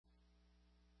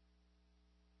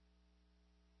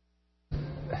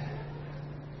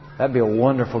That'd be a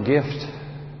wonderful gift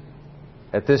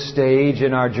at this stage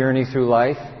in our journey through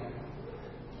life.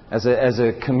 As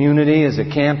a community, as a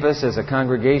campus, as a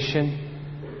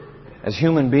congregation, as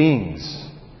human beings.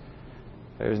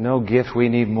 There's no gift we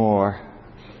need more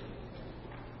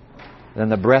than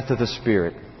the breath of the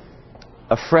Spirit.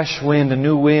 A fresh wind, a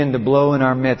new wind to blow in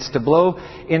our midst, to blow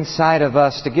inside of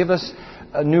us, to give us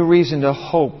a new reason to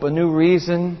hope, a new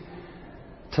reason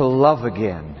to love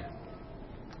again,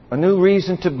 a new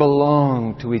reason to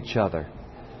belong to each other.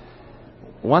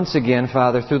 Once again,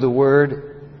 Father, through the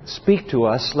Word, speak to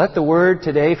us. Let the Word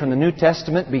today from the New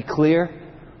Testament be clear.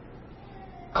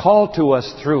 Call to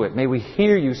us through it. May we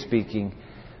hear You speaking.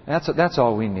 That's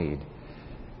all we need.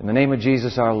 In the name of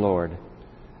Jesus our Lord.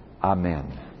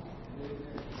 Amen.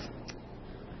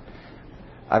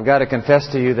 I've got to confess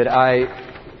to you that I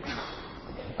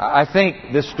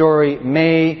think this story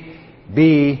may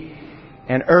be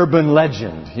an urban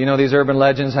legend. You know these urban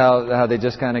legends, how they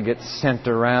just kind of get sent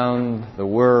around the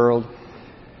world.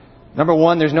 Number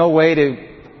one, there's no way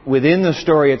within the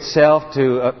story itself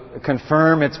to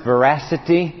confirm its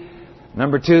veracity.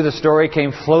 Number two, the story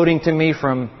came floating to me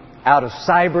from out of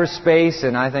cyberspace,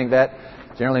 and I think that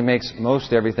generally makes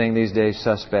most everything these days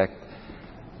suspect.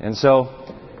 And so,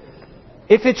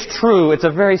 if it's true, it's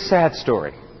a very sad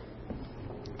story.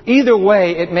 Either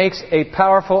way, it makes a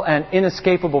powerful and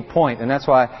inescapable point, and that's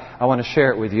why I want to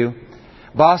share it with you.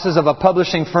 Bosses of a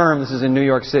publishing firm, this is in New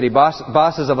York City,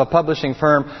 bosses of a publishing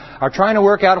firm are trying to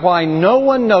work out why no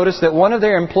one noticed that one of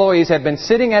their employees had been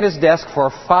sitting at his desk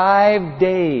for 5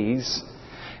 days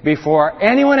before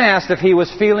anyone asked if he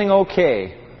was feeling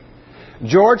okay.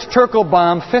 George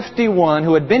Turkelbaum, 51,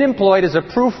 who had been employed as a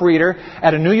proofreader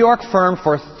at a New York firm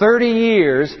for 30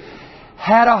 years,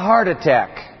 had a heart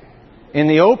attack in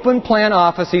the open plan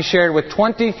office he shared with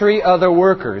 23 other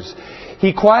workers.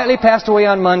 He quietly passed away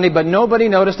on Monday, but nobody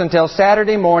noticed until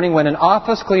Saturday morning when an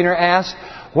office cleaner asked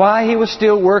why he was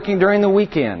still working during the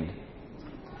weekend.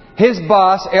 His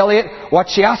boss, Elliot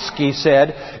Wachowski,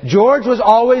 said, George was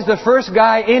always the first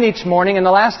guy in each morning and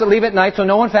the last to leave at night, so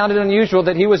no one found it unusual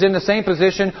that he was in the same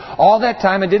position all that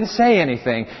time and didn't say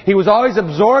anything. He was always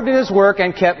absorbed in his work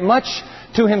and kept much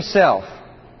to himself.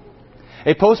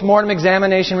 A post-mortem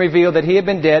examination revealed that he had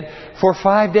been dead for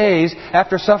 5 days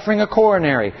after suffering a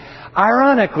coronary.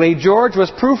 Ironically, George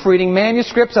was proofreading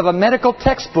manuscripts of a medical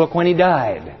textbook when he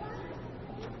died.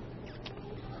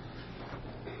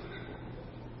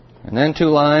 And then 2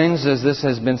 lines, as this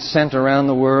has been sent around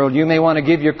the world. You may want to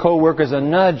give your co-workers a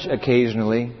nudge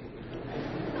occasionally.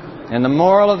 And the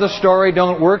moral of the story,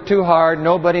 don't work too hard.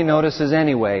 Nobody notices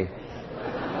anyway.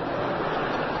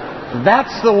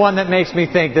 That's the one that makes me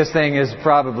think this thing is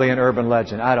probably an urban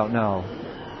legend. I don't know.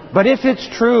 But if it's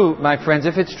true, my friends,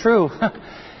 if it's true,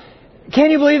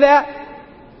 can you believe that?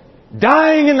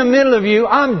 Dying in the middle of you,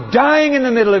 I'm dying in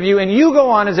the middle of you, and you go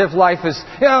on as if life is,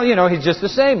 he's just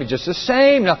the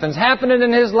same, nothing's happening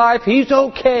in his life, he's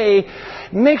okay.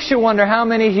 Makes you wonder how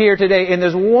many here today in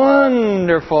this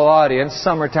wonderful audience,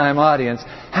 summertime audience,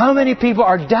 how many people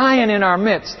are dying in our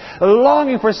midst,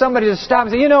 longing for somebody to stop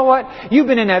and say, you know what, you've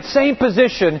been in that same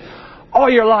position all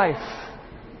your life.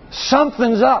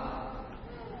 Something's up.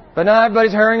 But now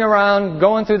everybody's hurrying around,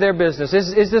 going through their business.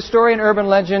 Is this story an urban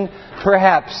legend?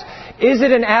 Perhaps. Is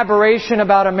it an aberration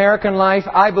about American life?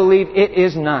 I believe it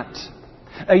is not.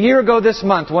 A year ago this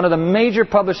month, one of the major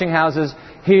publishing houses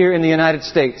here in the United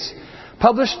States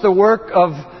published the work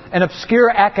of an obscure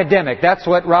academic. That's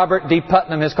what Robert D.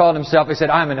 Putnam has called himself. He said,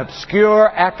 I'm an obscure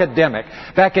academic.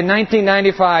 Back in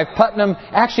 1995, Putnam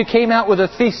actually came out with a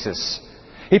thesis.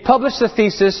 He published a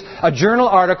thesis, a journal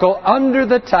article, under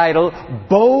the title,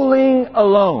 Bowling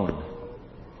Alone.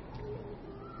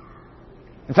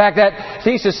 In fact, that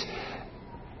thesis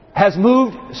has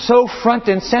moved so front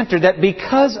and center that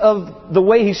because of the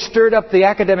way he stirred up the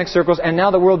academic circles and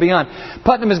now the world beyond,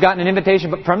 Putnam has gotten an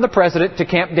invitation from the President to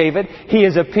Camp David. He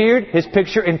has appeared, his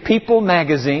picture in People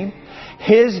magazine.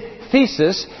 His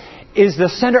thesis is the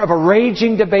center of a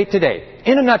raging debate today.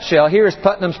 In a nutshell, here is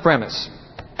Putnam's premise.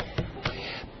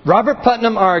 Robert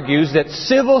Putnam argues that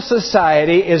civil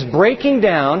society is breaking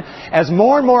down as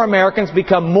more and more Americans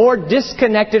become more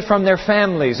disconnected from their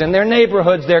families and their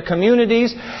neighborhoods, their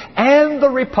communities, and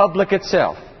the republic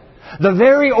itself. The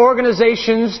very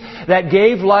organizations that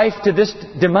gave life to this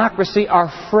democracy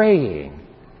are fraying.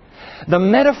 The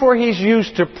metaphor he's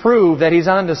used to prove that he's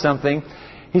onto something,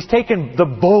 he's taken the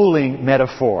bowling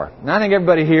metaphor. Now, I think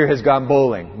everybody here has gone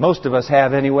bowling. Most of us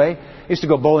have anyway. I used to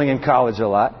go bowling in college a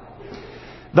lot.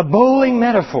 The bowling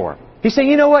metaphor. He's saying,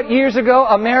 you know what? Years ago,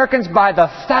 Americans by the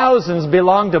thousands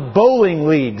belonged to bowling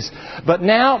leagues. But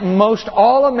now, most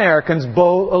all Americans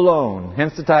bowl alone.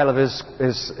 Hence the title of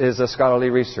his scholarly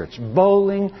research.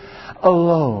 Bowling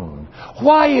alone.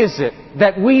 Why is it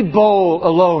that we bowl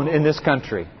alone in this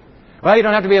country? Well, you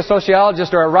don't have to be a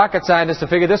sociologist or a rocket scientist to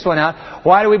figure this one out.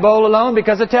 Why do we bowl alone?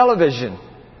 Because of television.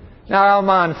 Now, come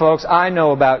on, folks. I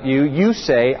know about you. You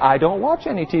say, I don't watch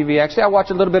any TV. Actually, I watch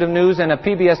a little bit of news and a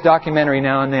PBS documentary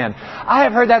now and then. I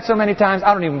have heard that so many times,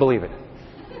 I don't even believe it.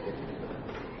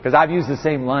 Because I've used the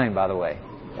same line, by the way.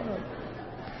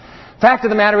 Fact of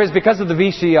the matter is, because of the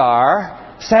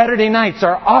VCR, Saturday nights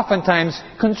are oftentimes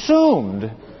consumed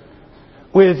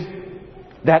with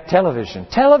that television.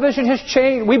 Television has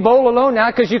changed. We bowl alone now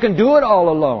because you can do it all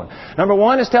alone. Number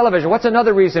one is television. What's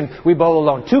another reason we bowl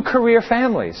alone? 2 career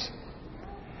families.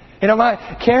 You know,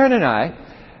 Karen and I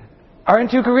are in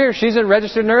 2 careers. She's a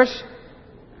registered nurse,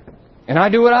 and I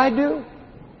do what I do.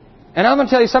 And I'm going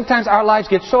to tell you, sometimes our lives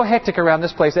get so hectic around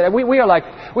this place that we are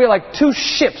like 2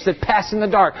 ships that pass in the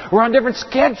dark. We're on different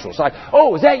schedules. Like,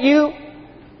 oh, is that you?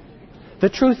 The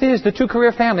truth is, the 2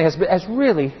 career family has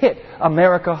really hit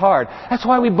America hard. That's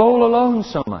why we bowl alone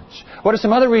so much. What are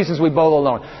some other reasons we bowl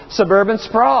alone? Suburban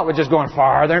sprawl. We're just going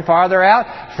farther and farther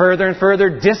out, further and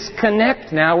further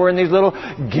disconnect. Now we're in these little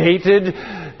gated,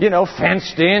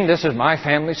 fenced in. This is my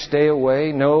family. Stay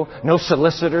away. No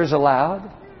solicitors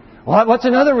allowed. What's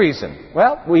another reason?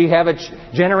 Well, we have a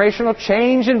generational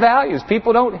change in values.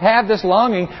 People don't have this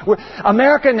longing.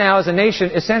 America now is a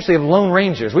nation essentially of lone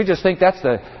rangers. We just think that's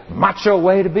the macho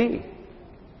way to be.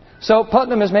 So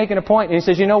Putnam is making a point, and he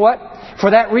says, you know what? For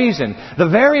that reason, the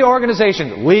very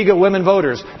organization, League of Women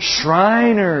Voters,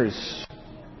 Shriners,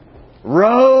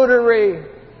 Rotary,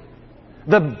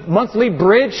 the monthly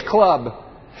Bridge Club,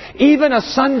 even a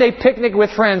Sunday picnic with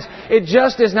friends, it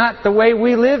just is not the way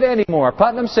we live anymore.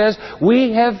 Putnam says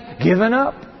we have given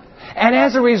up. And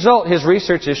as a result, his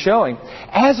research is showing,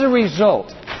 as a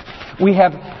result, we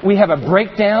have a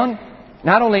breakdown,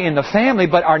 not only in the family,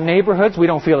 but our neighborhoods. We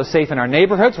don't feel as safe in our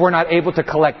neighborhoods. We're not able to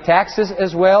collect taxes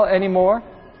as well anymore.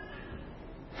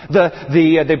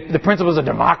 The principles of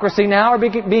democracy now are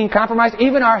being compromised.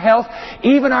 Even our health,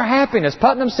 even our happiness.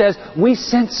 Putnam says we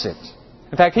sense it.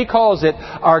 In fact, he calls it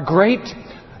our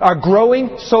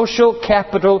growing social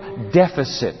capital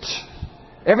deficit.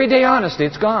 Everyday honesty,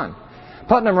 it's gone.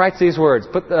 Putnam writes these words.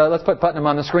 Let's put Putnam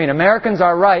on the screen. Americans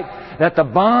are right that the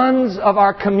bonds of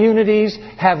our communities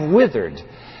have withered.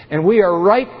 And we are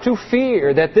right to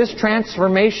fear that this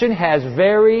transformation has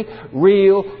very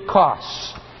real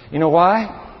costs. You know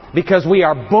why? Because we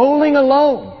are bowling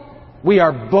alone. We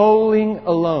are bowling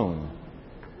alone.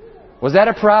 Was that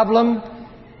a problem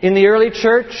in the early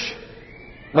church?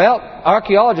 Well,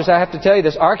 archaeologists, I have to tell you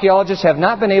this, archaeologists have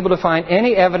not been able to find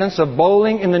any evidence of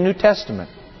bowling in the New Testament.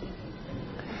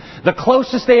 The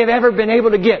closest they have ever been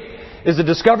able to get is the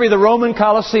discovery of the Roman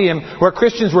Colosseum, where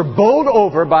Christians were bowled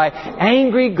over by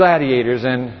angry gladiators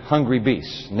and hungry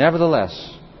beasts.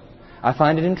 Nevertheless, I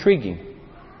find it intriguing.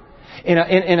 In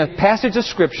a passage of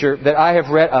Scripture that I have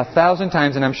read 1,000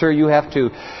 times, and I'm sure you have too,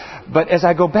 but as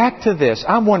I go back to this,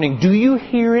 I'm wondering, do you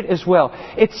hear it as well?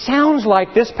 It sounds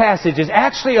like this passage is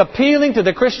actually appealing to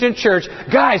the Christian church.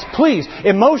 Guys, please,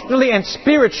 emotionally and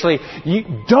spiritually,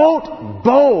 you don't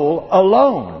bowl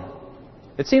alone.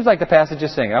 It seems like the passage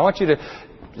is saying, I want you to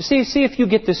see if you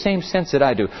get the same sense that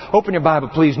I do. Open your Bible,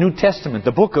 please. New Testament,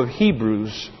 the book of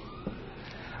Hebrews.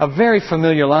 A very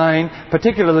familiar line,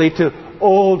 particularly to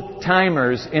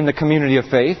old-timers in the community of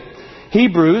faith.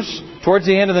 Hebrews, towards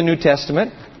the end of the New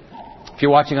Testament. If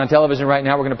you're watching on television right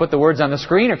now, we're going to put the words on the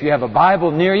screen. Or if you have a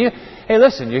Bible near you, hey,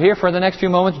 listen, you're here for the next few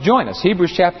moments. Join us.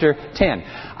 Hebrews chapter 10.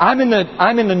 I'm in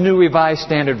the New Revised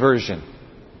Standard Version.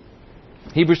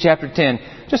 Hebrews chapter 10.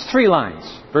 Just 3 lines.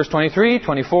 Verse 23,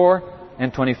 24,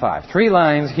 and 25. 3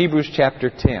 lines, Hebrews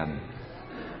chapter 10.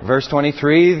 Verse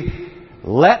 23,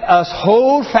 let us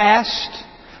hold fast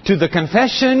to the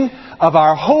confession of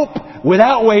our hope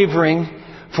without wavering,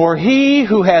 for He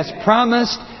who has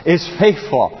promised is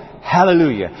faithful.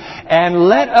 Hallelujah. And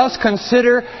let us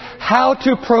consider how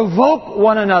to provoke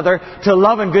one another to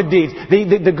love and good deeds.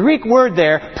 The Greek word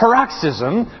there,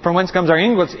 paroxysm, from whence comes our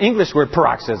English word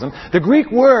paroxysm. The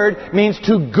Greek word means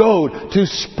to goad, to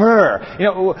spur. You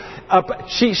know,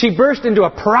 she burst into a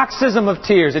paroxysm of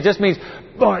tears. It just means,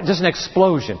 just an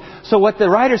explosion. So what the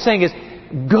writer's saying is,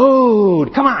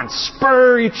 goad. Come on,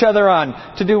 spur each other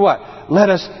on. To do what? Let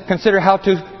us consider how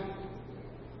to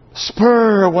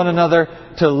spur one another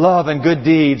to love and good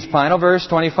deeds. Final verse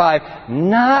 25.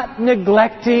 Not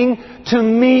neglecting to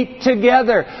meet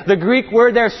together. The Greek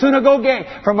word there, synagoge,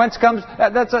 from whence comes,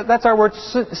 that's our word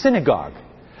synagogue.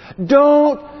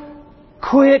 Don't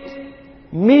quit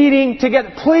meeting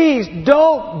together. Please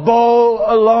don't bowl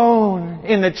alone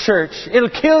in the church. It'll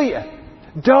kill you.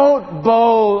 Don't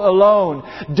bowl alone.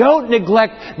 Don't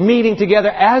neglect meeting together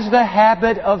as the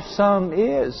habit of some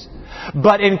is.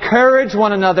 But encourage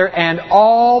one another, and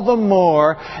all the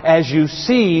more as you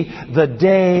see the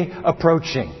day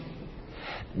approaching.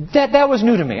 That was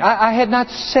new to me. I had not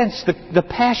sensed the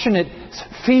passionate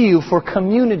feel for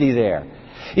community there.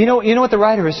 You know what the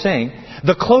writer is saying?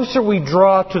 The closer we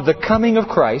draw to the coming of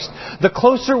Christ, the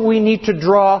closer we need to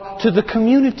draw to the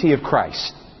community of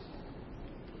Christ.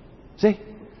 See?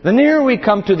 The nearer we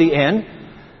come to the end,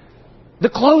 the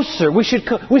closer we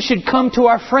should come to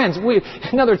our friends.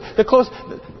 In other words,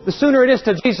 the sooner it is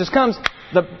till Jesus comes,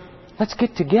 let's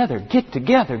get together.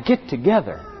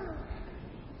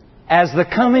 As the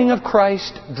coming of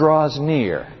Christ draws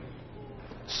near,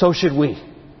 so should we.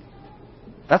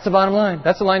 That's the bottom line.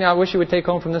 That's the line I wish you would take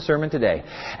home from the sermon today.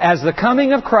 As the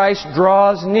coming of Christ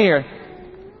draws near,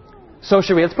 so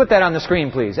should we. Let's put that on the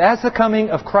screen, please. As the coming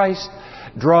of Christ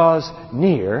draws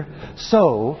near,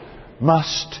 so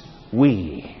must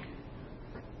we.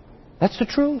 That's the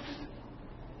truth.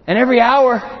 And every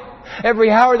hour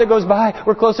that goes by,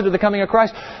 we're closer to the coming of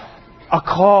Christ.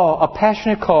 A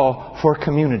passionate call for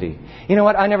community. You know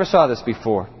what? I never saw this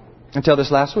before until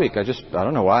this last week. I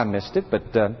don't know why I missed it, but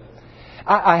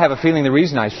I have a feeling the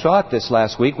reason I saw it this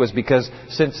last week was because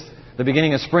since the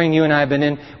beginning of spring, you and I have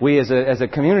been we as a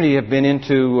community have been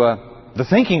into the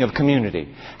thinking of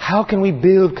community. How can we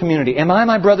build community? Am I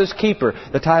my brother's keeper?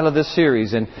 The title of this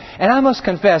series. And I must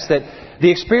confess that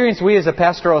the experience we as a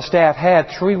pastoral staff had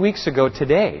 3 weeks ago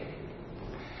today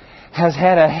has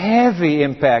had a heavy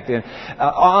impact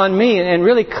on me and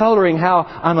really coloring how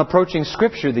I'm approaching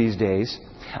Scripture these days.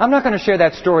 I'm not going to share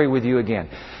that story with you again.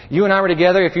 You and I were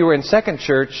together. If you were in Second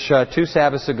Church 2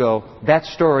 Sabbaths ago, that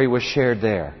story was shared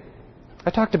there.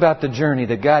 I talked about the journey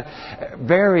that God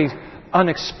very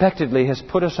unexpectedly has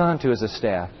put us onto as a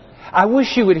staff. I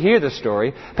wish you would hear the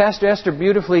story. Pastor Esther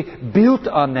beautifully built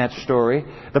on that story,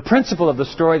 the principle of the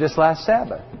story this last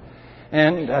Sabbath.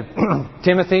 And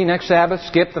Timothy next Sabbath,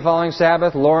 Skip the following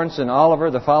Sabbath, Lawrence and Oliver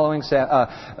the following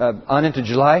on into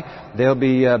July, they'll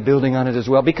be building on it as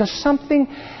well, because something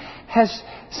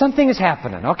is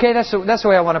happening. Okay, that's the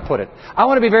way I want to put it. I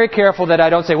want to be very careful that I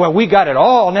don't say, well, we got it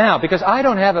all now, because I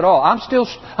don't have it all.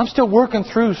 I'm still working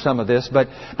through some of this, but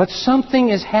something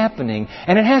is happening,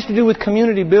 and it has to do with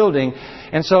community building.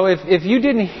 And so if you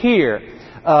didn't hear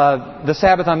the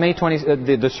Sabbath on May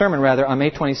 20, the sermon rather on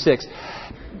May 26th,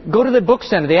 go to the book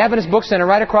center, the Adventist book center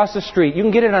right across the street. You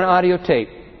can get it on audio tape.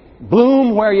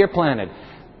 Bloom where you're planted.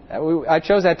 I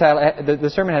chose that title. The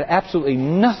sermon had absolutely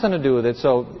nothing to do with it,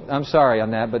 so I'm sorry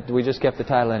on that, but we just kept the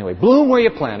title anyway. Bloom where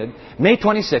you're planted, May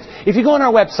 26th. If you go on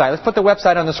our website, let's put the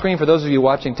website on the screen for those of you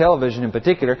watching television in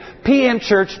particular.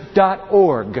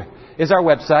 pmchurch.org is our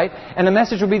website, and the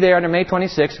message will be there under May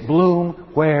 26th, Bloom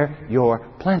where you're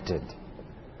planted.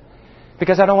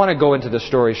 Because I don't want to go into the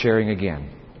story sharing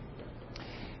again.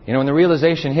 You know, when the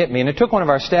realization hit me, and it took one of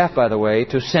our staff, by the way,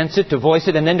 to sense it, to voice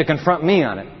it, and then to confront me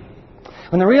on it.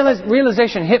 When the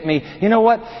realization hit me, you know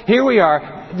what? Here we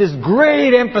are, this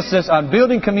great emphasis on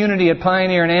building community at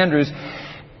Pioneer and Andrews.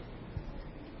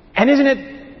 And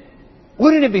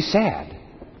wouldn't it be sad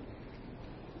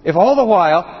if all the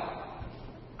while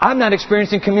I'm not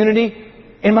experiencing community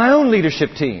in my own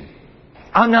leadership team?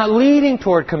 I'm not leading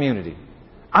toward community.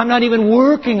 I'm not even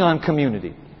working on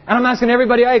community. And I'm asking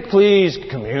everybody, hey, please,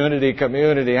 community.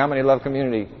 How many love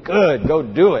community? Good, go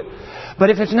do it. But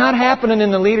if it's not happening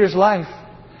in the leader's life,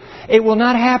 it will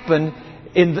not happen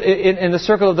in the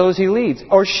circle of those he leads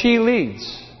or she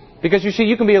leads. Because you see,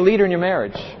 you can be a leader in your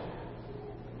marriage.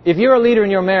 If you're a leader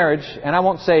in your marriage, and I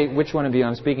won't say which one of you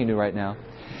I'm speaking to right now.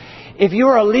 If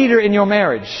you're a leader in your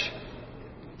marriage,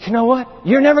 you know what?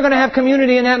 You're never going to have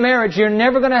community in that marriage. You're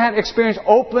never going to experience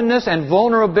openness and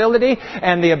vulnerability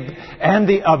and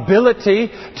the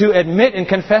ability to admit and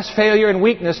confess failure and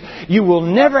weakness. You will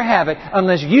never have it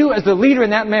unless you, as the leader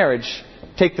in that marriage,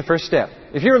 take the first step.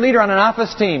 If you're a leader on an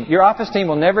office team, your office team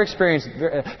will never experience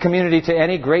community to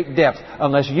any great depth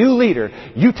unless you, leader,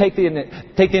 you take the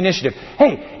initiative.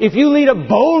 Hey, if you lead a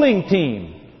bowling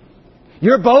team,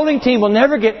 your bowling team will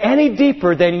never get any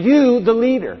deeper than you, the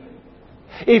leader.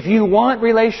 If you want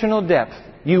relational depth,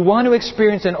 you want to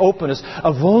experience an openness,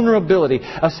 a vulnerability,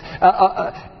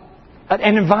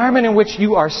 an environment in which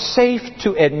you are safe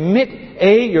to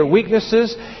admit, your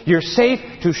weaknesses, you're safe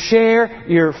to share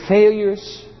your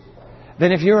failures,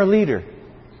 then if you're a leader,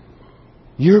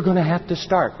 you're going to have to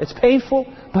start. It's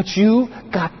painful, but you've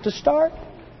got to start.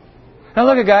 Now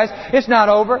look, guys, it's not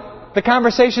over. The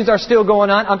conversations are still going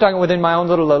on. I'm talking within my own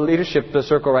little leadership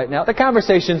circle right now. The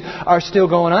conversations are still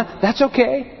going on. That's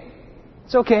okay.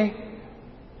 It's okay.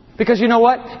 Because you know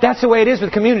what? That's the way it is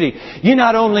with community. You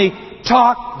not only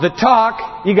talk the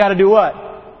talk, you got to do what?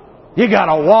 You got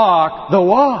to walk the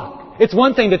walk. It's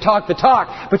one thing to talk the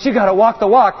talk, but you got to walk the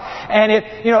walk. And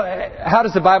how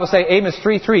does the Bible say? Amos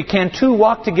 3:3, can two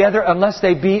walk together unless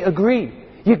they be agreed?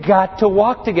 You got to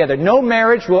walk together. No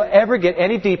marriage will ever get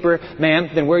any deeper, ma'am,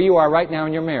 than where you are right now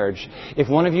in your marriage if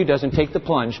one of you doesn't take the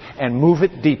plunge and move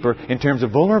it deeper in terms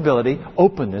of vulnerability,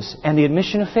 openness, and the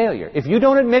admission of failure. If you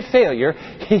don't admit failure,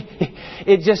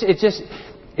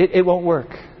 it won't work.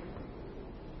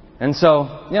 And so,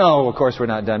 of course we're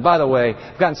not done. By the way,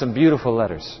 I've gotten some beautiful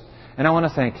letters. And I want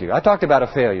to thank you. I talked about a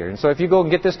failure. And so if you go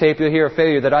and get this tape, you'll hear a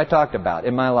failure that I talked about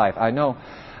in my life. I know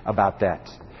about that.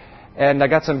 And I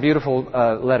got some beautiful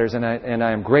letters, and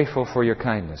I am grateful for your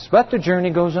kindness. But the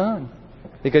journey goes on.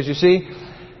 Because you see,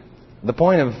 the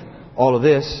point of all of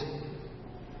this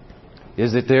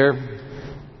is that there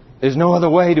is no other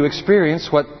way to experience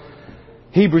what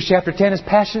Hebrews chapter 10 is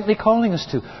passionately calling us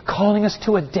to. Calling us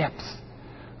to a depth.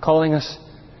 Calling us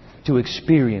to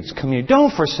experience community.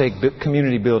 Don't forsake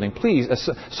community building, please.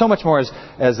 So much more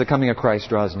as the coming of Christ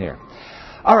draws near.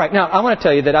 All right, now I want to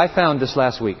tell you that I found this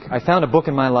last week. I found a book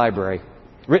in my library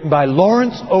written by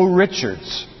Lawrence O.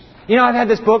 Richards. I've had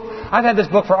this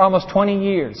book for almost 20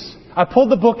 years. I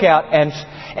pulled the book out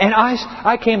and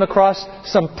I came across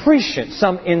some prescient,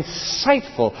 some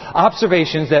insightful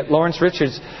observations that Lawrence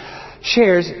Richards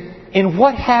shares in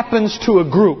what happens to a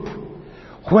group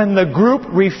when the group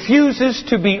refuses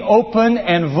to be open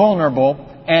and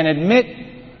vulnerable and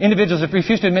individuals that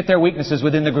refuse to admit their weaknesses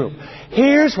within the group.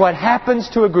 Here's what happens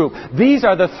to a group. These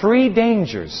are the 3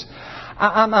 dangers.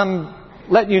 I'm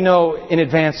letting you know in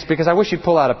advance because I wish you'd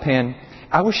pull out a pen.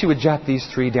 I wish you would jot these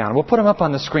 3 down. We'll put them up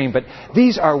on the screen, but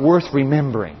these are worth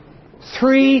remembering.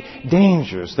 3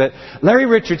 dangers that Larry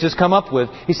Richards has come up with.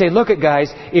 He said, look at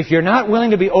guys, if you're not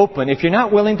willing to be open, if you're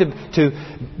not willing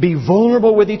to be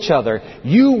vulnerable with each other,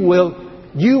 you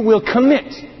will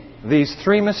commit these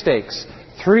 3 mistakes.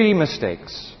 3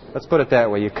 mistakes. Let's put it that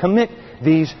way. You commit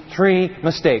these 3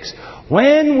 mistakes.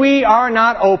 When we are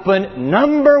not open,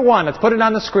 number 1, let's put it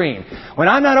on the screen. When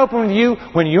I'm not open with you,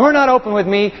 when you're not open with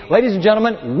me, ladies and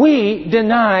gentlemen, we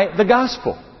deny the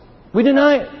gospel. We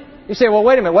deny it. You say, well,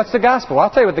 wait a minute, what's the gospel? I'll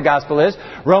tell you what the gospel is.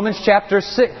 Romans chapter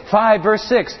 5, verse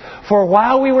 6. For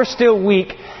while we were still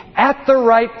weak, at the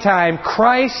right time,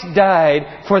 Christ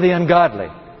died for the ungodly.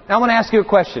 Now I want to ask you a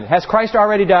question. Has Christ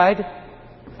already died?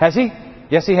 Has He?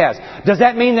 Yes, He has. Does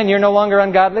that mean then you're no longer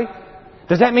ungodly?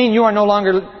 Does that mean you are no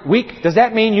longer weak? Does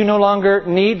that mean you no longer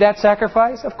need that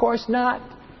sacrifice? Of course not.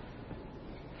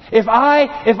 If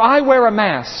I wear a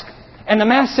mask, and the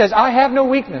mask says, I have no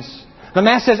weakness. The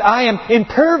mask says, I am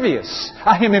impervious.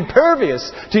 I am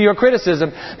impervious to your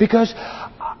criticism because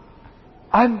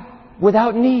I'm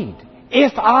without need.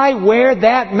 If I wear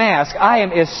that mask, I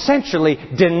am essentially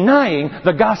denying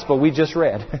the gospel we just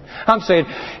read. I'm saying,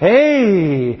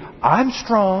 hey, I'm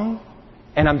strong,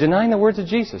 and I'm denying the words of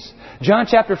Jesus. John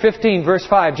chapter 15, verse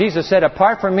 5, Jesus said,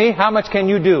 apart from me, how much can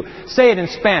you do? Say it in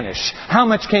Spanish. How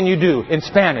much can you do in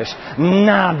Spanish?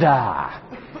 Nada.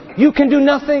 You can do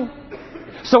nothing.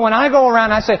 So when I go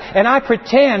around and I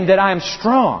pretend that I'm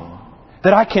strong,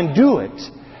 that I can do it,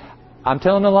 I'm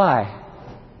telling a lie.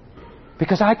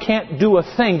 Because I can't do a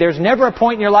thing. There's never a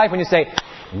point in your life when you say,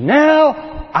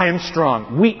 now I am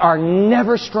strong. We are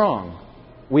never strong.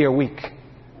 We are weak.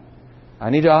 I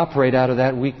need to operate out of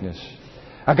that weakness.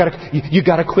 You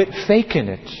got to quit faking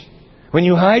it. When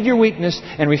you hide your weakness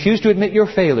and refuse to admit your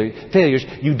failures,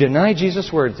 you deny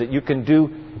Jesus' words that you can do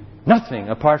nothing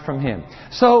apart from Him.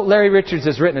 So Larry Richards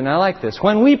has written, and I like this,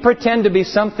 when we pretend to be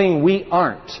something we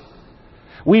aren't,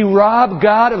 we rob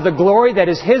God of the glory that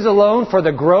is His alone for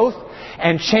the growth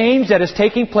and change that is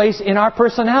taking place in our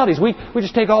personalities. We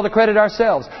just take all the credit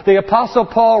ourselves. The Apostle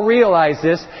Paul realized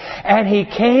this, and he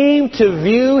came to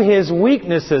view his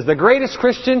weaknesses. The greatest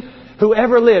Christian who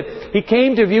ever lived, he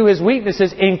came to view his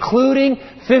weaknesses, including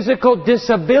physical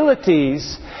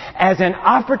disabilities, as an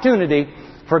opportunity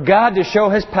for God to show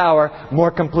His power more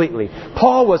completely.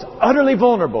 Paul was utterly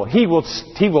vulnerable. He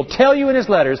will tell you in his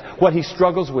letters what he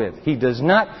struggles with. He does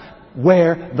not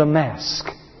wear the mask.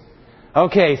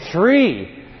 Okay,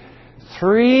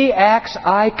 3 acts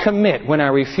I commit when I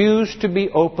refuse to be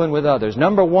open with others.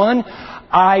 Number 1,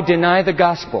 I deny the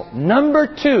gospel.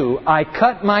 Number 2, I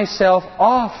cut myself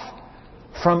off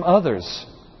from others.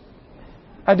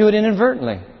 I do it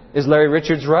inadvertently. Is Larry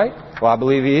Richards right? Well, I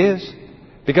believe he is.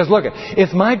 Because look,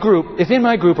 if in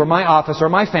my group or my office or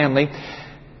my family,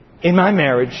 in my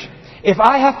marriage, If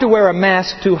I have to wear a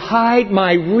mask to hide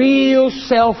my real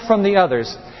self from the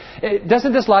others,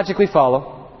 doesn't this logically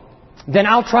follow? Then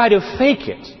I'll try to fake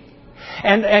it.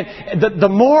 And the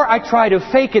more I try to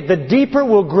fake it, the deeper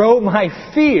will grow my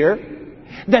fear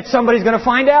that somebody's going to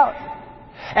find out.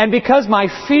 And because my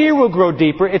fear will grow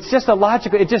deeper, it's just a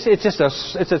logical, what's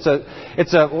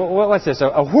this?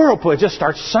 A whirlpool. It just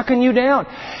starts sucking you down.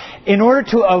 In order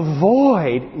to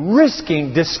avoid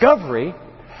risking discovery,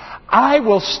 I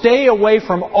will stay away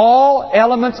from all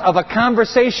elements of a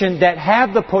conversation that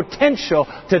have the potential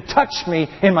to touch me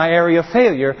in my area of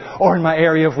failure or in my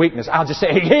area of weakness. I'll just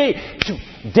say, hey,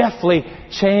 deftly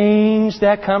change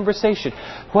that conversation.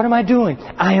 What am I doing?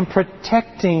 I am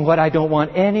protecting what I don't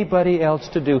want anybody else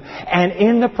to do. And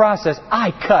in the process,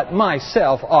 I cut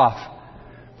myself off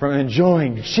from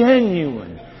enjoying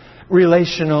genuine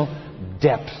relational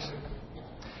depth.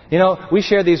 You know, we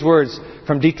share these words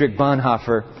from Dietrich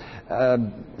Bonhoeffer.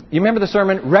 You remember the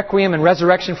sermon, Requiem and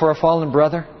Resurrection for a Fallen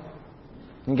Brother?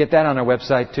 You can get that on our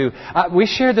website too. We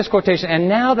shared this quotation, and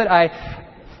now that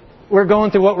we're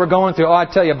going through what we're going through, I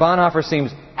tell you, Bonhoeffer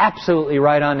seems absolutely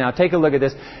right on now. Take a look at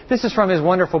this. This is from his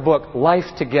wonderful book, Life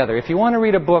Together. If you want to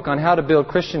read a book on how to build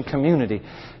Christian community,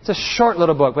 it's a short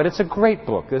little book, but it's a great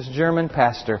book. This German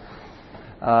pastor,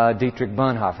 Dietrich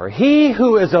Bonhoeffer. He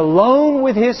who is alone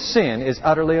with his sin is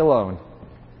utterly alone.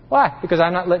 Why? Because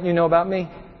I'm not letting you know about me.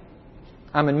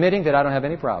 I'm admitting that I don't have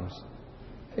any problems.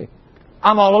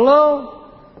 I'm all alone.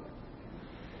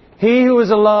 He who is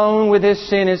alone with his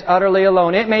sin is utterly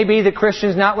alone. It may be that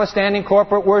Christians, notwithstanding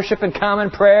corporate worship and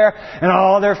common prayer and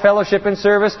all their fellowship and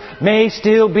service, may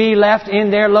still be left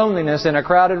in their loneliness in a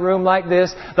crowded room like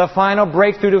this. The final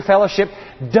breakthrough to fellowship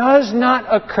does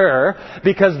not occur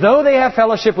because though they have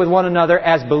fellowship with one another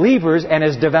as believers and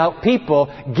as devout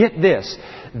people, get this,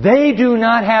 they do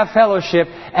not have fellowship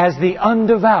as the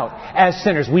undevout, as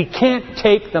sinners. We can't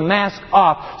take the mask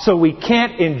off, so we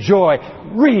can't enjoy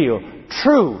real,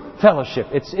 true fellowship.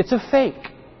 It's a fake.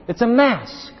 It's a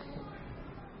mask.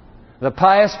 The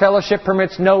pious fellowship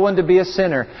permits no one to be a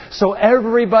sinner. So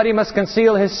everybody must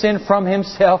conceal his sin from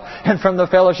himself and from the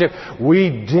fellowship.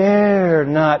 We dare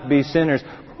not be sinners.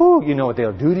 Whew, you know what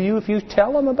they'll do to you if you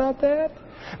tell them about that?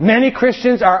 Many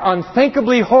Christians are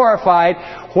unthinkably horrified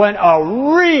when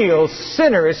a real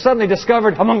sinner is suddenly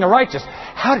discovered among the righteous.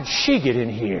 How did she get in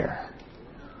here?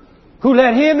 Who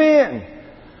let him in?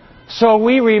 So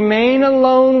we remain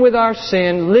alone with our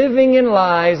sin, living in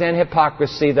lies and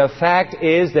hypocrisy. The fact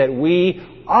is that we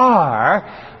are,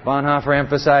 Bonhoeffer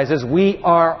emphasizes, we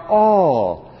are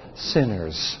all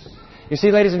sinners. You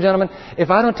see, ladies and gentlemen, if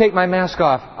I don't take my mask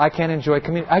off, I can't enjoy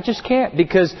community. I just can't,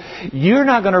 because you're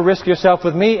not going to risk yourself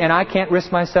with me, and I can't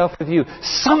risk myself with you.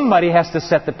 Somebody has to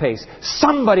set the pace.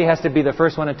 Somebody has to be the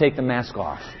first one to take the mask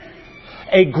off.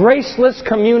 A graceless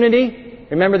community,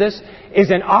 remember this, is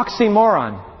an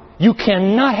oxymoron. You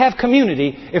cannot have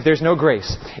community if there's no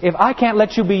grace. If I can't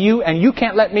let you be you and you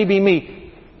can't let me be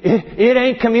me, it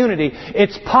ain't community.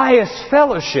 It's pious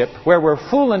fellowship where we're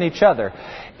fooling each other.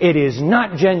 It is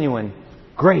not genuine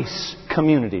grace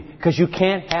community, because you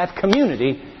can't have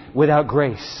community without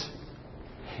grace.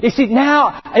 You see,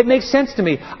 now it makes sense to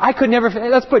me. I could never...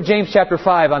 Let's put James chapter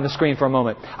 5 on the screen for a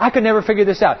moment. I could never figure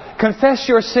this out. Confess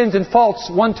your sins and faults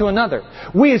one to another.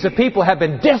 We as a people have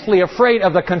been deathly afraid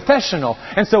of the confessional,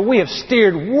 and so we have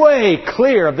steered way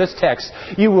clear of this text.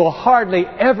 You will hardly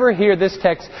ever hear this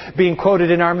text being quoted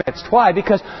in our midst. Why?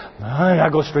 Because I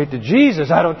go straight to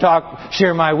Jesus. I don't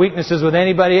share my weaknesses with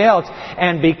anybody else.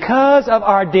 And because of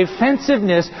our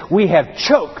defensiveness, we have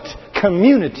choked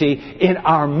community in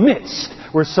our midst.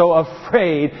 We're so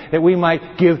afraid that we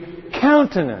might give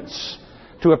countenance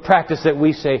to a practice that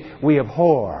we say we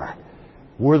abhor.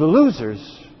 We're the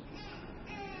losers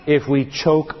if we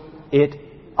choke it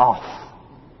off.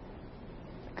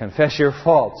 Confess your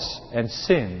faults and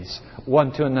sins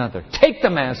one to another. Take the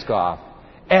mask off.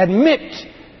 Admit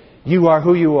you are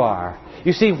who you are.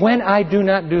 You see, when I do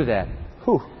not do that,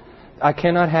 I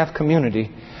cannot have community.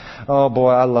 Oh boy,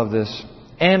 I love this.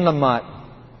 Anne Lamott.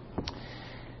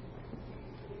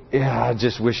 Yeah, I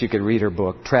just wish you could read her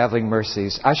book, Traveling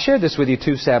Mercies. I shared this with you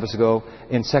 2 Sabbaths ago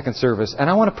in second service, and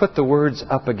I want to put the words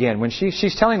up again. When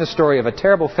she's telling the story of a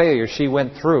terrible failure she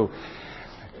went through,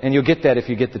 and you'll get that if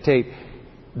you get the tape.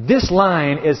 This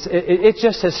line, it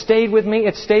just has stayed with me.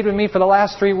 It's stayed with me for the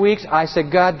last 3 weeks. I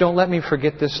said, God, don't let me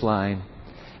forget this line.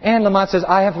 Anne Lamott says,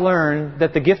 I have learned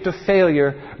that the gift of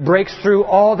failure breaks through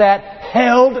all that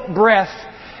held breath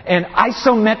and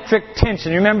isometric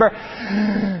tension. You remember...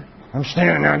 I'm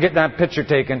standing there, getting that picture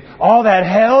taken. All that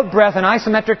held breath and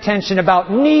isometric tension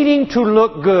about needing to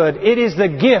look good. It is the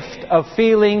gift of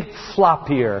feeling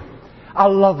floppier. I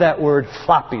love that word,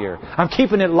 floppier. I'm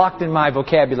keeping it locked in my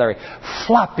vocabulary.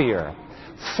 Floppier.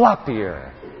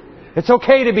 Floppier. It's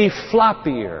okay to be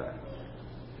floppier.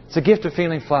 It's a gift of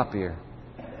feeling floppier.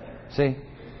 See?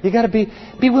 You got to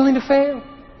be willing to fail.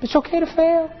 It's okay to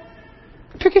fail.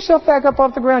 Pick yourself back up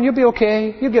off the ground. You'll be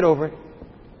okay. You'll get over it.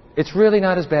 It's really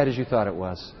not as bad as you thought it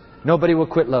was. Nobody will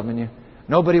quit loving you.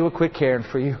 Nobody will quit caring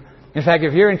for you. In fact,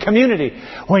 if you're in community,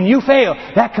 when you fail,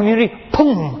 that community,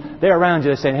 boom, they're around you.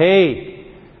 They're saying,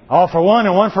 hey, all for one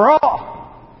and one for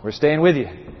all. We're staying with you.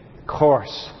 Of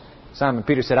course. Simon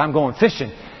Peter said, I'm going fishing.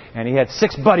 And he had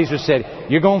 6 buddies who said,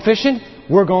 you're going fishing?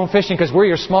 We're going fishing because we're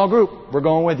your small group. We're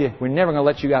going with you. We're never going to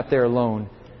let you out there alone.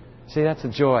 See, that's the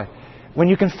joy. When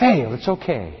you can fail, it's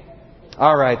okay.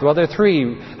 All right. Well, there are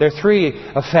three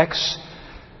effects.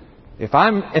 If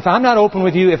I'm not open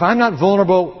with you, if I'm not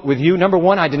vulnerable with you, number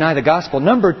 1, I deny the gospel.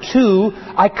 Number 2,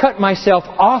 I cut myself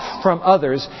off from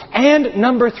others. And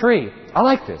number 3, I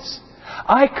like this,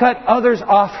 I cut others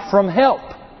off from help.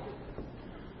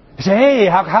 You say, hey,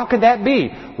 how could that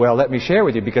be? Well, let me share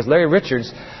with you, because Larry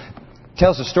Richards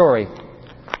tells a story,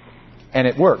 and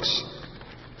it works.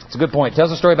 It's a good point. He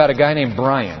tells a story about a guy named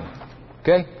Brian.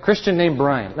 Okay? Christian named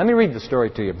Brian. Let me read the story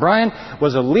to you. Brian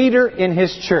was a leader in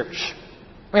his church.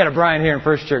 We had a Brian here in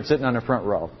First Church sitting on the front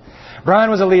row. Brian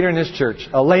was a leader in his church,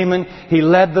 a layman. He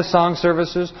led the song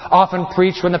services, often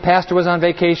preached when the pastor was on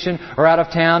vacation or out of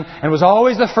town, and was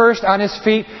always the first on his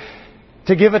feet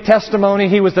to give a testimony.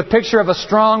 He was the picture of a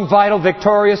strong, vital,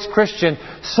 victorious Christian.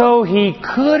 So he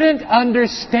couldn't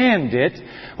understand it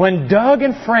when Doug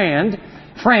and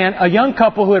Fran, a young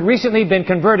couple who had recently been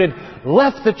converted,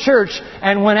 left the church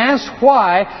and when asked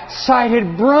why,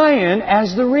 cited Brian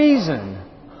as the reason.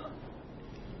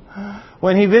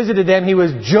 When he visited them, he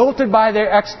was jolted by their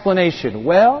explanation.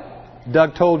 Well,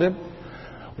 Doug told him,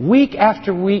 week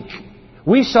after week,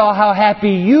 we saw how happy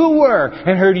you were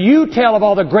and heard you tell of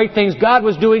all the great things God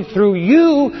was doing through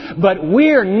you, but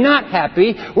we're not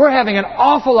happy. We're having an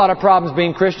awful lot of problems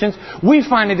being Christians. We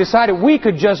finally decided we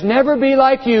could just never be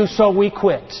like you, so we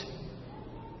quit.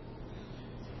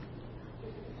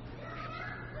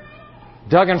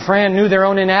 Doug and Fran knew their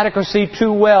own inadequacy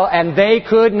too well, and they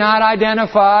could not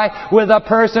identify with a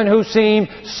person who seemed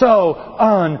so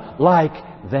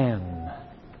unlike them.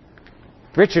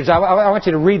 Richards, I want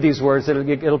you to read these words.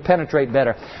 It'll penetrate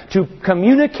better. To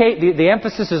communicate, the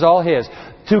emphasis is all his.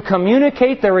 To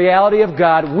communicate the reality of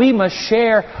God, we must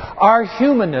share our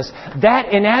humanness,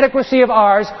 that inadequacy of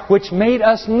ours which made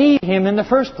us need Him in the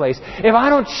first place. If I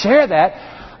don't share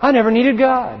that, I never needed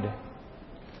God.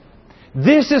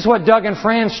 This is what Doug and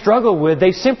Fran struggled with.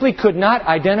 They simply could not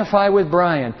identify with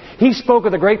Brian. He spoke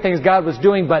of the great things God was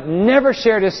doing, but never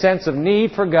shared his sense of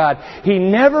need for God. He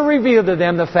never revealed to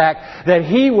them the fact that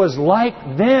he was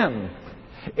like them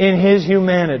in his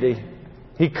humanity.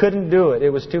 He couldn't do it. It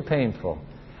was too painful.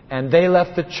 And they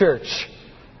left the church.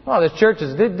 Oh, this church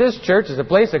is a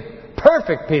place of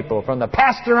perfect people, from the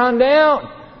pastor on down.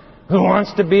 Who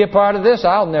wants to be a part of this?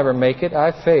 I'll never make it.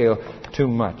 I fail too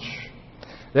much.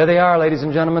 There they are, ladies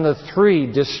and gentlemen, the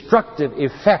 3 destructive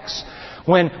effects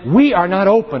when we are not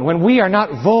open, when we are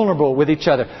not vulnerable with each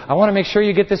other. I want to make sure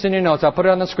you get this in your notes. I'll put it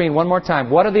on the screen one more time.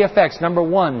 What are the effects? Number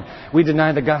 1, we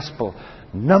deny the gospel.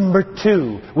 Number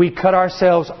 2, we cut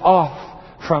ourselves off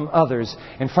from others.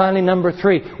 And finally, number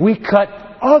 3, we cut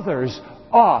others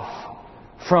off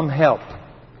from help.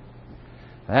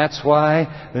 That's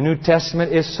why the New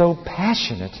Testament is so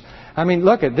passionate. I mean,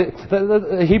 look at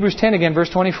Hebrews 10 again, verse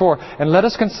 24. And let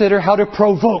us consider how to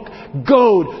provoke,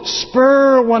 goad,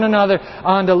 spur one another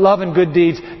on to love and good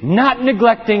deeds, not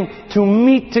neglecting to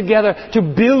meet together, to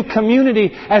build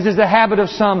community, as is the habit of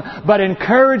some, but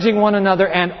encouraging one another,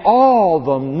 and all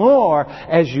the more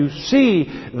as you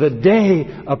see the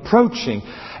day approaching.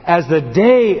 As the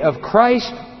day of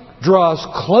Christ draws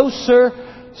closer,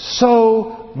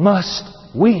 so must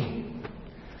we.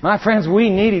 My friends, we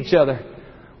need each other.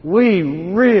 We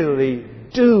really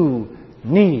do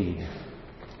need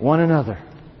one another.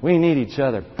 We need each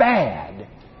other bad,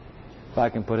 if I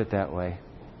can put it that way.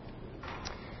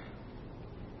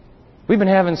 We've been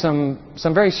having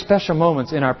some very special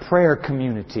moments in our prayer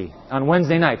community on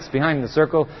Wednesday nights. Behind the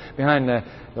circle, behind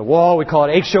the wall, we call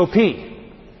it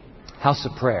HOP, House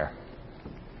of Prayer.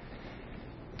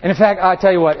 And in fact, I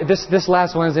tell you what, this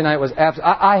last Wednesday night was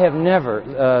I have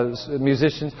never,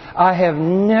 musicians, I have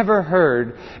never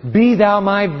heard Be Thou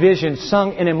My Vision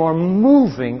sung in a more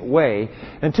moving way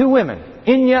than 2 women,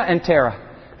 Inya and Tara.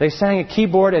 They sang a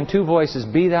keyboard and 2 voices,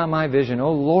 Be Thou My Vision,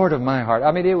 O Lord of my heart.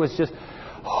 I mean, it was just,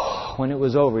 when it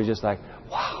was over, just like,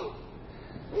 wow.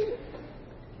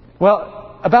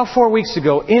 Well, about 4 weeks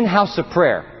ago, in House of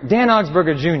Prayer, Dan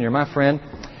Augsburger Jr., my friend,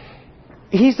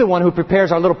 he's the one who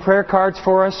prepares our little prayer cards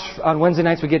for us. On Wednesday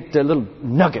nights we get little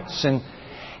nuggets. And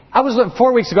I was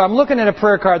 4 weeks ago, I'm looking at a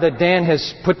prayer card that Dan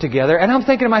has put together, and I'm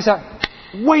thinking to myself,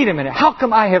 wait a minute, how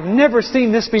come I have never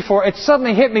seen this before? It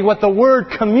suddenly hit me what the word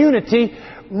community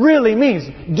really means.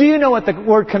 Do you know what the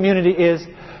word community is?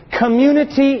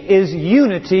 Community is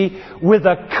unity with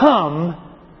a come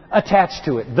attached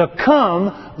to it. The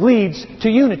come leads to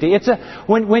unity.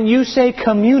 When you say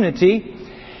community,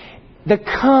 the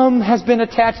come has been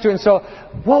attached to it. And so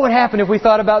what would happen if we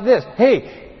thought about this?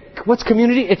 Hey, what's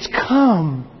community? It's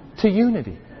come to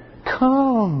unity.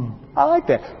 Come. I like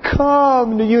that.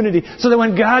 Come to unity. So that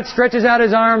when God stretches out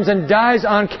His arms and dies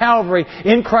on Calvary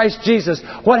in Christ Jesus,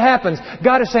 what happens?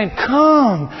 God is saying,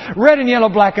 come. Red and yellow,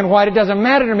 black and white. It doesn't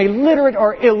matter to me. Literate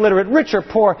or illiterate, rich or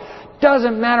poor.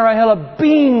 Doesn't matter a hill of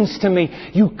beans to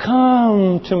me. You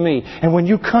come to me. And when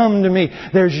you come to me,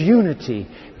 there's unity.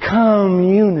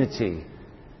 Community.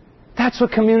 That's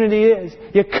what community is.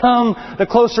 You come, the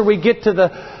closer we get to the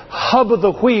hub of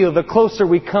the wheel, the closer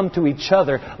we come to each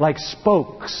other like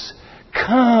spokes.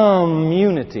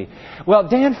 Community. Well,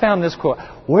 Dan found this quote.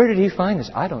 Where did he find this?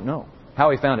 I don't know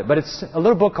how he found it. But it's a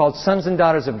little book called Sons and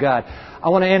Daughters of God. I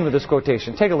want to end with this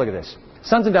quotation. Take a look at this.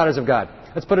 Sons and Daughters of God.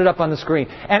 Let's put it up on the screen.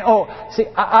 And see,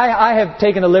 I have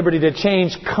taken the liberty to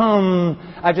change come.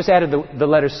 I've just added the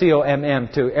letter C-O-M-M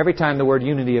to every time the word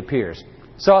unity appears.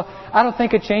 So I don't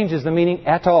think it changes the meaning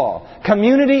at all.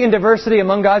 Community and diversity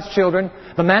among God's children,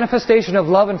 the manifestation of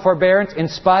love and forbearance in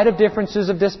spite of differences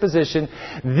of disposition.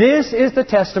 This is the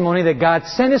testimony that God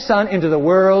sent His Son into the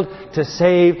world to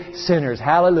save sinners.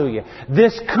 Hallelujah.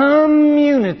 This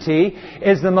community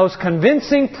is the most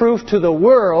convincing proof to the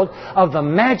world of the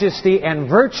majesty and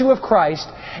virtue of Christ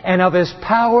and of His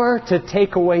power to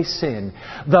take away sin.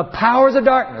 The powers of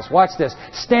darkness, watch this,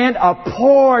 stand a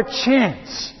poor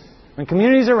chance. When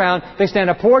communities are around, they stand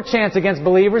a poor chance against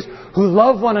believers who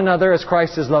love one another as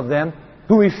Christ has loved them,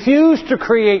 who refuse to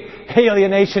create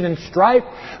alienation and strife,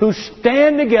 who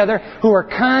stand together, who are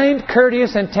kind,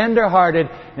 courteous, and tender-hearted.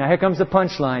 Now here comes the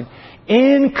punchline.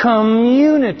 In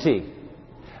community,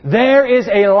 there is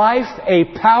a life, a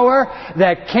power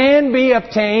that can be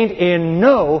obtained in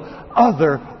no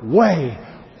other way.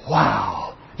 Wow.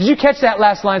 Did you catch that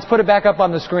last line? Let's put it back up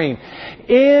on the screen.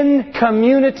 In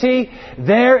community,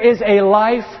 there is a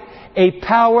life, a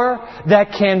power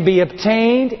that can be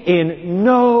obtained in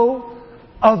no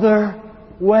other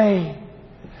way.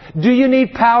 Do you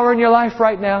need power in your life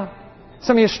right now?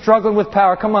 Some of you are struggling with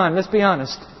power. Come on, let's be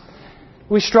honest.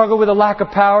 We struggle with a lack of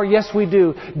power. Yes, we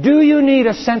do. Do you need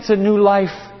a sense of new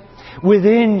life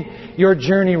within your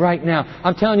journey right now?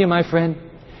 I'm telling you, my friend,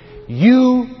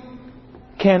 you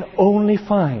can only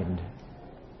find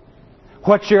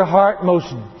what your heart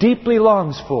most deeply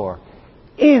longs for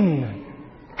in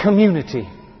community.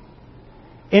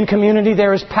 In community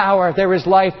there is power, there is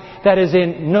life that is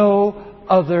in no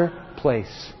other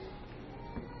place.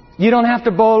 You don't have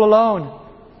to bowl alone.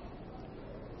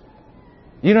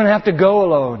 You don't have to go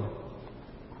alone.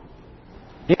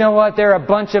 You know what? There are a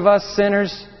bunch of us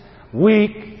sinners,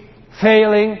 weak,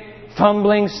 failing,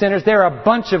 fumbling sinners. There are a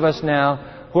bunch of us now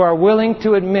who are willing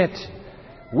to admit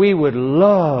we would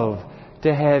love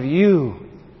to have you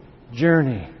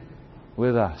journey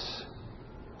with us.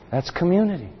 That's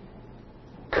community.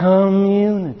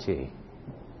 Community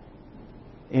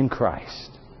in Christ.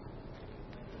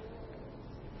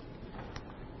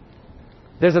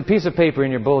 There's a piece of paper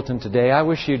in your bulletin today. I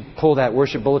wish you'd pull that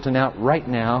worship bulletin out right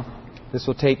now. This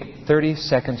will take 30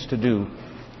 seconds to do.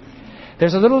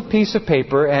 There's a little piece of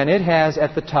paper, and it has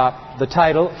at the top the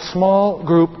title, Small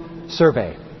Group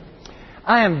Survey.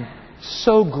 I am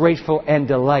so grateful and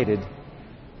delighted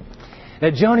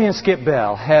that Joni and Skip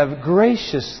Bell have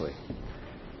graciously...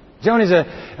 Joni's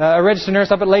a registered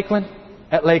nurse up at Lakeland,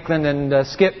 and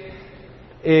Skip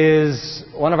is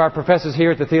one of our professors here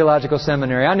at the Theological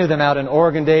Seminary. I knew them out in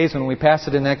Oregon days when we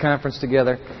pastored in that conference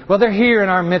together. Well, they're here in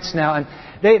our midst now, and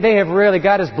they have really,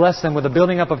 God has blessed them with a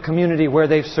building up of community where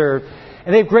they've served.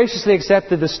 And they've graciously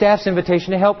accepted the staff's invitation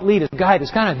to help lead us, guide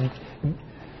us, kind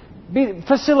of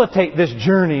facilitate this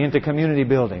journey into community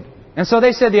building. And so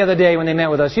they said the other day when they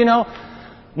met with us, you know,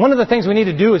 one of the things we need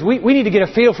to do is we need to get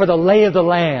a feel for the lay of the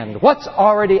land. What's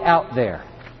already out there?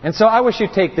 And so I wish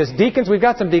you'd take this. Deacons, we've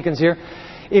got some deacons here.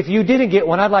 If you didn't get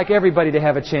one, I'd like everybody to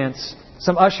have a chance.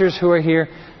 Some ushers who are here,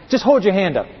 just hold your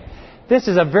hand up. This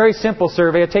is a very simple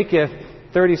survey. It'll take you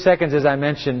 30 seconds, as I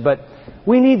mentioned, but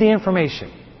we need the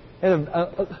information.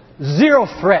 Zero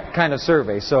threat kind of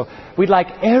survey. So we'd like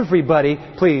everybody,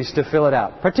 please, to fill it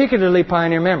out. Particularly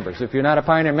Pioneer members. If you're not a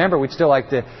Pioneer member, we'd still like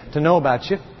to know about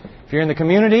you. If you're in the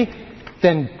community,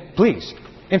 then please.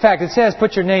 In fact, it says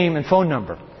put your name and phone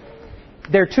number.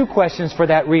 There are 2 questions for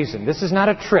that reason. This is not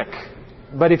a trick.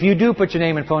 But if you do put your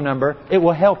name and phone number, it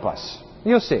will help us.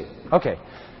 You'll see. Okay.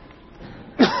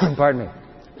 Pardon me.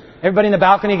 Everybody in the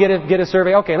balcony get a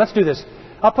survey? Okay, let's do this.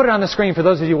 I'll put it on the screen for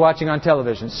those of you watching on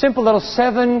television. Simple little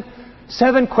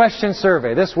 7-question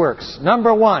survey. This works.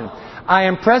 Number 1. I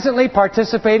am presently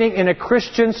participating in a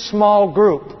Christian small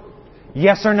group.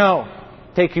 Yes or no?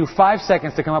 Take you 5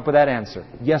 seconds to come up with that answer.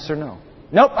 Yes or no?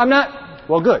 Nope, I'm not.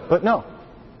 Well, good, but no.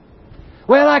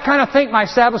 Well, I kind of think my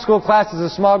Sabbath school class is a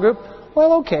small group.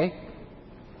 Well, okay.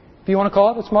 If you want to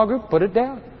call it a small group, put it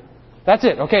down. That's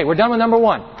it. Okay, we're done with number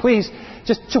 1. Please,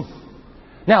 just...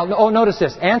 Now, notice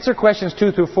this. Answer questions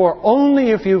 2 through 4 only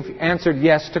if you've answered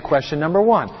yes to question number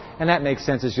 1. And that makes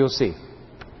sense, as you'll see.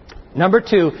 Number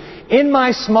 2, in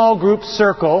my small group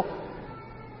circle,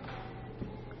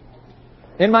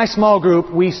 and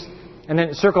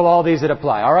then circle all these that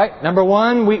apply. All right? Number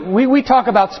 1, we talk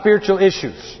about spiritual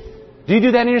issues. Do you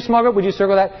do that in your small group? Would you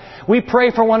circle that? We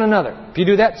pray for one another. If you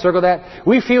do that, circle that.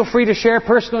 We feel free to share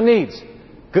personal needs.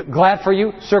 Glad for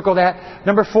you. Circle that.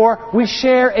 Number 4, we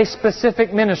share a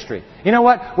specific ministry. You know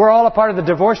what? We're all a part of the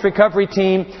divorce recovery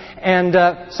team,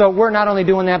 and so we're not only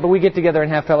doing that, but we get together and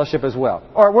have fellowship as well.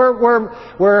 Or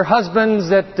we're husbands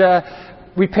that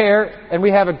repair, and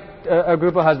we have a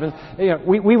group of husbands. You know,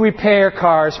 we repair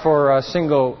cars for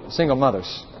single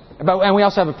mothers, and we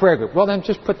also have a prayer group. Well, then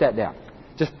just put that down.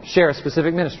 Just share a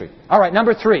specific ministry. All right.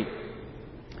 Number 3.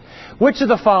 Which of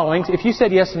the following, if you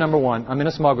said yes to number 1, I'm in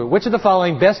a small group, which of the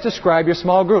following best describe your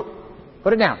small group?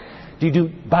 Put it down. Do you do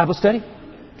Bible study?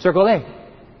 Circle A.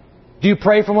 Do you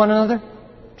pray for one another?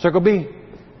 Circle B.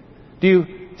 Do you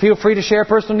feel free to share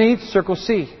personal needs? Circle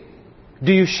C.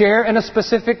 Do you share in a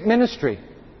specific ministry?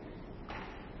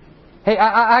 Hey,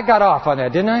 I got off on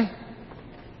that, didn't I?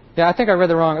 Yeah, I think I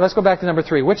read the wrong. Let's go back to number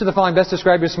 3. Which of the following best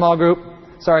describe your small group?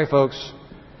 Sorry, folks.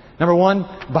 Number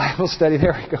 1, Bible study.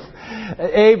 There we go.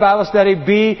 A, Bible study.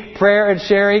 B, prayer and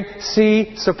sharing.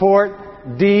 C,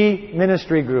 support. D,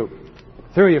 ministry group.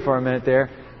 Threw you for a minute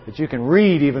there. But you can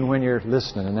read even when you're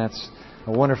listening, and that's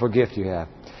a wonderful gift you have.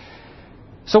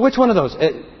 So which one of those?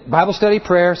 Bible study,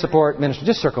 prayer, support, ministry.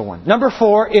 Just circle 1. Number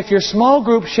 4, if your small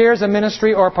group shares a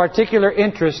ministry or a particular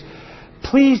interest,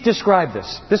 please describe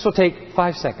this. This will take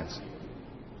 5 seconds.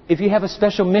 If you have a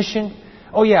special mission...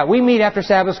 Oh yeah, we meet after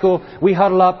Sabbath school. We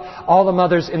huddle up, all the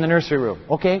mothers in the nursery room.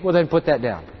 Okay, well then put that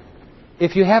down.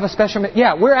 If you have a special...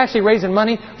 Yeah, we're actually raising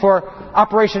money for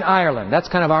Operation Ireland. That's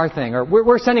kind of our thing. Or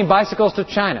we're sending bicycles to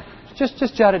China.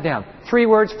 Just jot it down. 3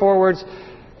 words, 4 words.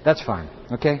 That's fine.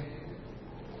 Okay?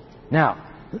 Now,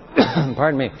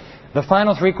 pardon me. The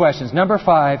final 3 questions. Number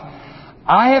 5.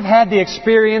 I have had the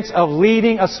experience of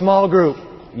leading a small group.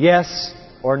 Yes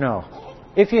or no?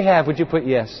 If you have, would you put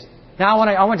yes? Now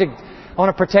I want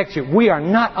to protect you. We are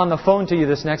not on the phone to you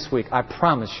this next week. I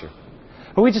promise you.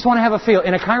 But we just want to have a feel.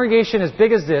 In a congregation as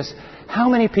big as this, how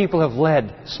many people have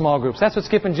led small groups? That's what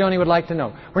Skip and Joni would like to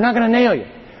know. We're not going to nail you.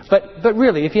 But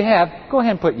really, if you have, go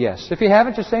ahead and put yes. If you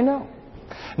haven't, just say no.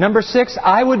 Number 6,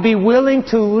 I would be willing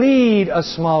to lead a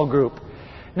small group.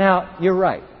 Now, you're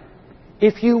right.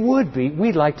 If you would be,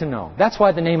 we'd like to know. That's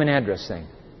why the name and address thing.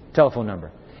 Telephone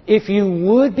number. If you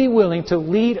would be willing to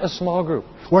lead a small group.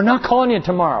 We're not calling you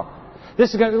tomorrow.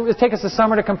 This is going to take us the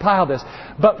summer to compile this.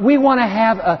 But we want to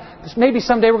have maybe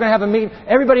someday we're going to have a meeting.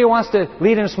 Everybody who wants to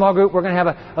lead in a small group, we're going to have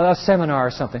a seminar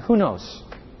or something. Who knows?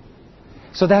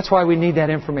 So that's why we need that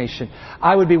information.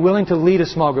 I would be willing to lead a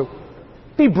small group.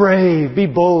 Be brave. Be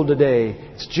bold today.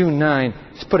 It's June 9.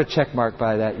 Just put a check mark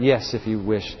by that. Yes, if you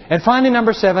wish. And finally,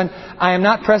 number 7, I am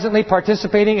not presently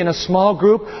participating in a small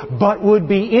group, but would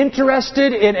be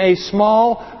interested in a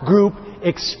small group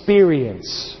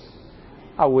experience.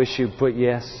 I wish you'd put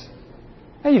yes.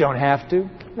 Now, you don't have to.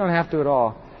 You don't have to at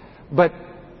all. But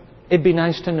it'd be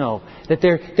nice to know that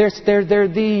there are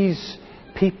these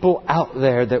people out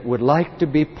there that would like to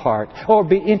be part or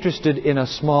be interested in a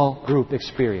small group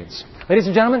experience. Ladies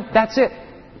and gentlemen, that's it.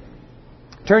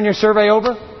 Turn your survey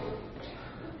over.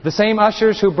 The same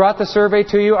ushers who brought the survey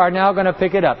to you are now going to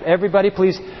pick it up. Everybody,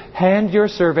 please hand your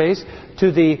surveys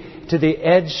to the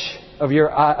edge of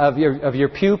your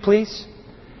pew, please.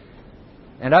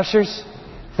 And ushers,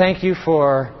 thank you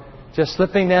for just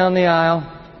slipping down the aisle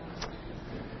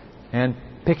and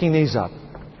picking these up.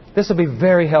 This will be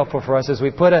very helpful for us as we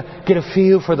get a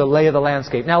feel for the lay of the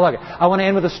landscape. Now look, I want to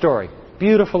end with a story.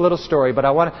 Beautiful little story,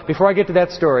 but before I get to that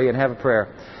story and have a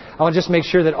prayer, I want to just make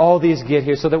sure that all these get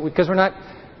here so that because we're not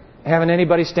having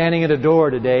anybody standing at a door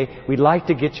today, we'd like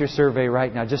to get your survey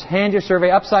right now. Just hand your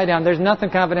survey upside down. There's nothing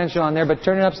confidential on there, but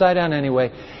turn it upside down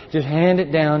anyway. Just hand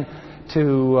it down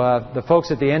to the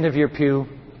folks at the end of your pew.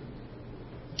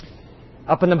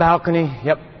 Up in the balcony.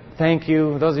 Yep. Thank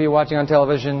you. Those of you watching on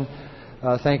television,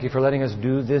 thank you for letting us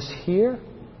do this here.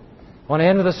 I want to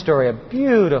end with a story, a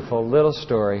beautiful little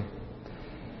story.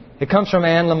 It comes from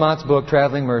Anne Lamott's book,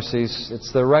 Traveling Mercies.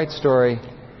 It's the right story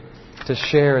to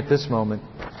share at this moment.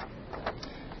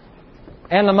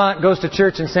 Anne Lamott goes to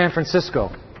church in San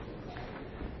Francisco.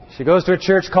 She goes to a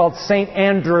church called St.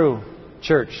 Andrew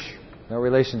Church. No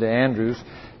relation to Andrews.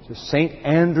 Just St.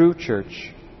 Andrew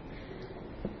Church.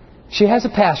 She has a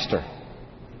pastor.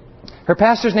 Her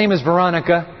pastor's name is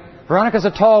Veronica. Veronica's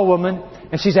a tall woman,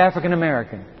 and she's African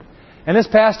American. And this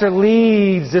pastor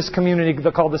leads this community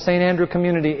called the St. Andrew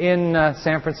community in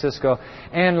San Francisco.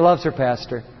 Anne loves her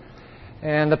pastor.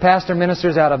 And the pastor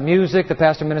ministers out of music, the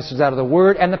pastor ministers out of the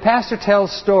Word, and the pastor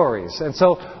tells stories. And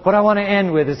so what I want to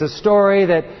end with is a story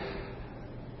that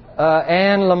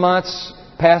Anne Lamott's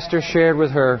pastor shared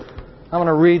with her. I want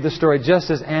to read the story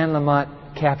just as Anne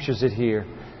Lamott captures it here.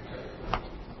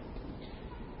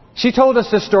 She told us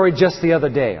this story just the other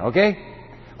day, okay?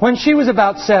 When she was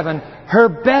about 7, her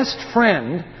best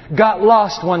friend got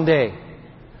lost one day.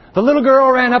 The little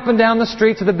girl ran up and down the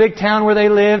streets of the big town where they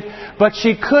lived, but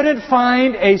she couldn't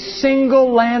find a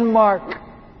single landmark.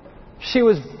 She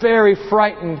was very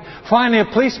frightened. Finally,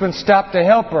 a policeman stopped to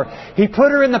help her. He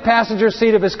put her in the passenger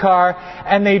seat of his car,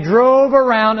 and they drove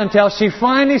around until she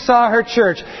finally saw her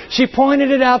church. She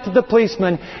pointed it out to the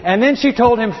policeman, and then she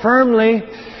told him firmly,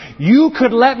 "You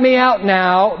could let me out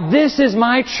now. This is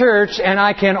my church, and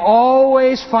I can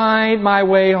always find my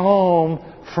way home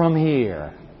from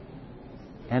here."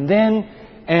 And then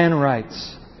Anne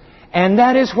writes, "And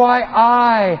that is why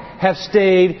I have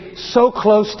stayed so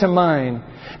close to mine.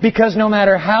 Because no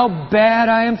matter how bad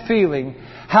I am feeling,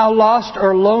 how lost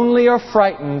or lonely or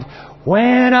frightened,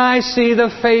 when I see the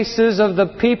faces of the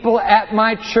people at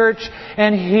my church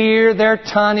and hear their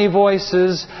tiny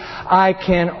voices, I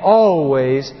can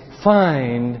always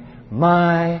find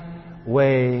my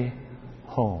way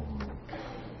home."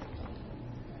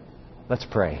 Let's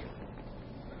pray.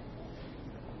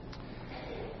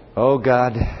 Oh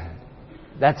God,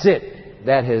 that's it.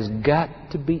 That has got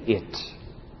to be it.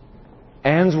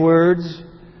 Anne's words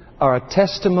are a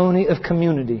testimony of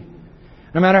community.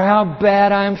 No matter how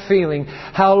bad I'm feeling,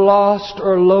 how lost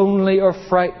or lonely or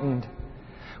frightened,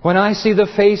 when I see the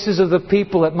faces of the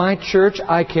people at my church,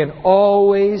 I can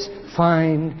always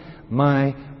find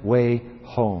my way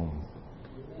home.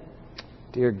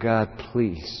 Dear God,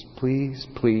 please, please,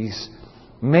 please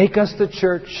make us the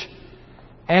church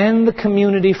and the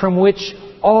community from which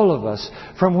all of us,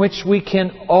 from which we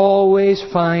can always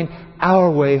find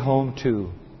our way home to.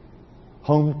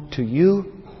 Home to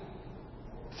you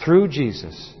through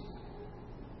Jesus.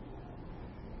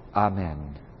 Amen.